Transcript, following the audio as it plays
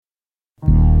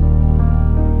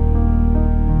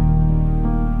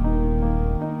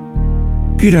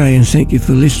G'day and thank you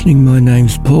for listening. My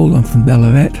name's Paul, I'm from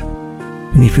Ballarat.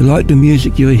 And if you like the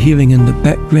music you're hearing in the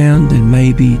background, then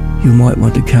maybe you might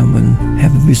want to come and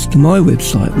have a visit to my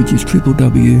website, which is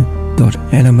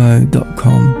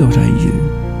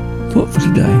www.animo.com.au. Thought for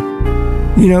today.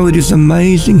 You know, it is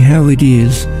amazing how it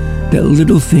is that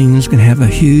little things can have a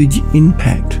huge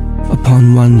impact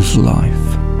upon one's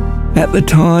life. At the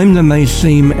time, they may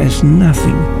seem as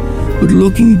nothing, but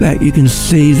looking back, you can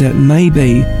see that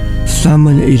maybe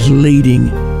someone is leading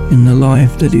in the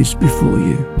life that is before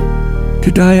you.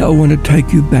 Today I want to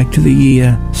take you back to the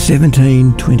year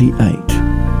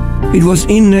 1728. It was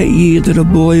in that year that a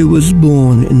boy was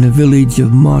born in the village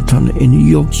of Marton in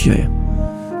Yorkshire,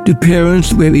 to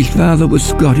parents where his father was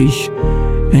Scottish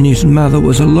and his mother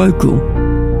was a local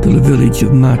to the village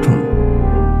of Marton.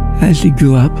 As he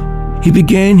grew up, he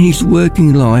began his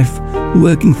working life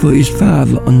working for his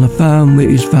father on the farm where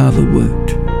his father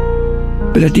worked.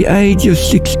 But at the age of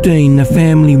 16, the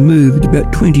family moved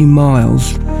about 20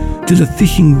 miles to the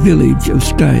fishing village of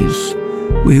Stays,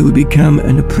 where he would become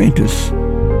an apprentice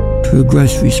to a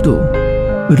grocery store.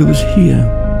 But it was here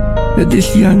that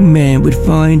this young man would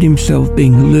find himself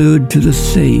being lured to the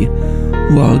sea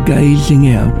while gazing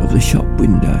out of the shop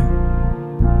window.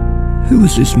 Who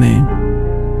was this man?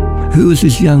 Who was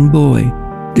this young boy?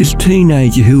 This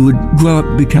teenager who would grow up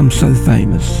and become so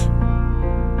famous?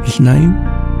 His name?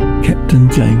 Captain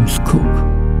James Cook.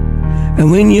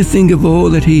 And when you think of all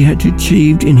that he had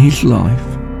achieved in his life,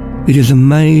 it is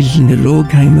amazing that it all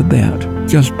came about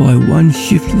just by one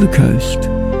shift to the coast,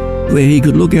 where he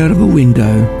could look out of a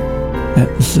window at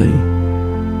the sea.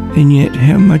 And yet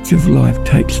how much of life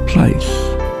takes place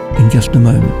in just a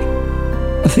moment.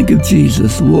 I think of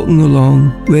Jesus walking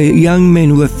along where young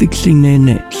men were fixing their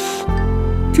nets,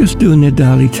 just doing their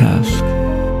daily task.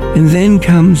 And then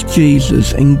comes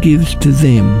Jesus and gives to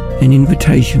them an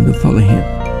invitation to follow him.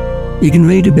 You can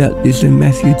read about this in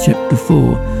Matthew chapter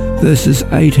 4, verses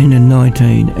 18 and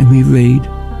 19, and we read,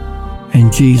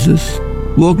 "And Jesus,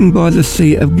 walking by the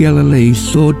Sea of Galilee,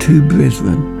 saw two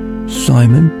brethren,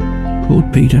 Simon,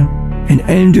 called Peter, and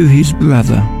Andrew his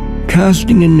brother,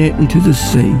 casting a net into the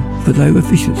sea, for they were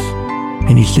fishers.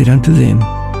 And he said unto them,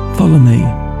 Follow me,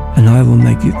 and I will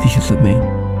make you fishers of men."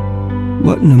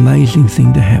 What an amazing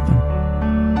thing to happen.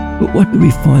 But what do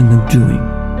we find them doing?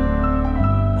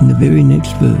 In the very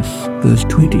next verse, verse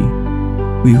 20,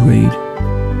 we read,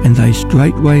 "And they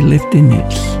straightway left their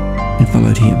nets and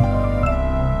followed him."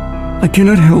 I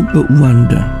cannot help but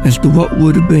wonder as to what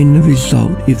would have been the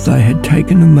result if they had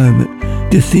taken a moment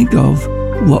to think of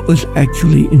what was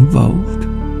actually involved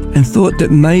and thought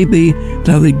that maybe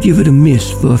they would give it a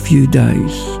miss for a few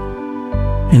days,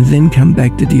 and then come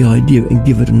back to the idea and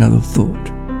give it another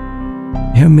thought.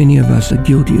 How many of us are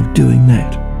guilty of doing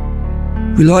that?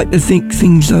 We like to think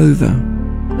things over,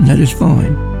 and that is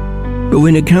fine. But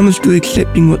when it comes to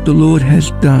accepting what the Lord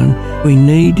has done, we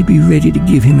need to be ready to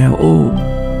give him our all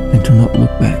and to not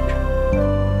look back.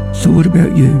 So what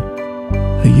about you?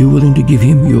 Are you willing to give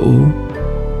him your all?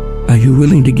 Are you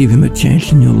willing to give him a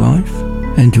chance in your life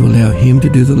and to allow him to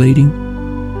do the leading?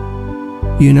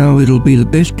 You know, it'll be the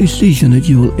best decision that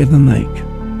you will ever make.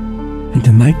 And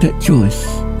to make that choice,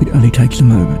 it only takes a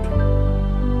moment.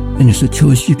 And it's a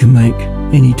choice you can make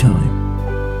anytime,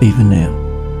 even now.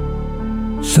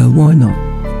 So why not?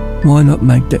 Why not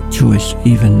make that choice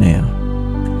even now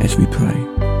as we pray?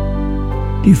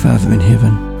 Dear Father in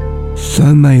heaven,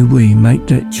 so may we make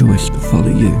that choice to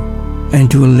follow you and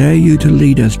to allow you to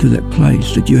lead us to that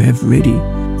place that you have ready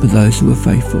for those who are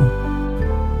faithful.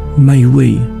 May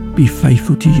we be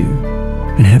faithful to you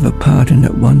and have a part in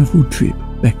that wonderful trip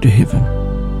back to heaven.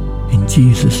 In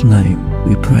Jesus' name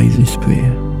we pray this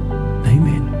prayer.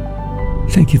 Amen.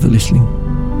 Thank you for listening,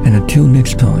 and until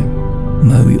next time,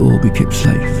 may we all be kept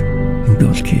safe in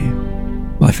God's care.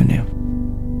 Bye for now.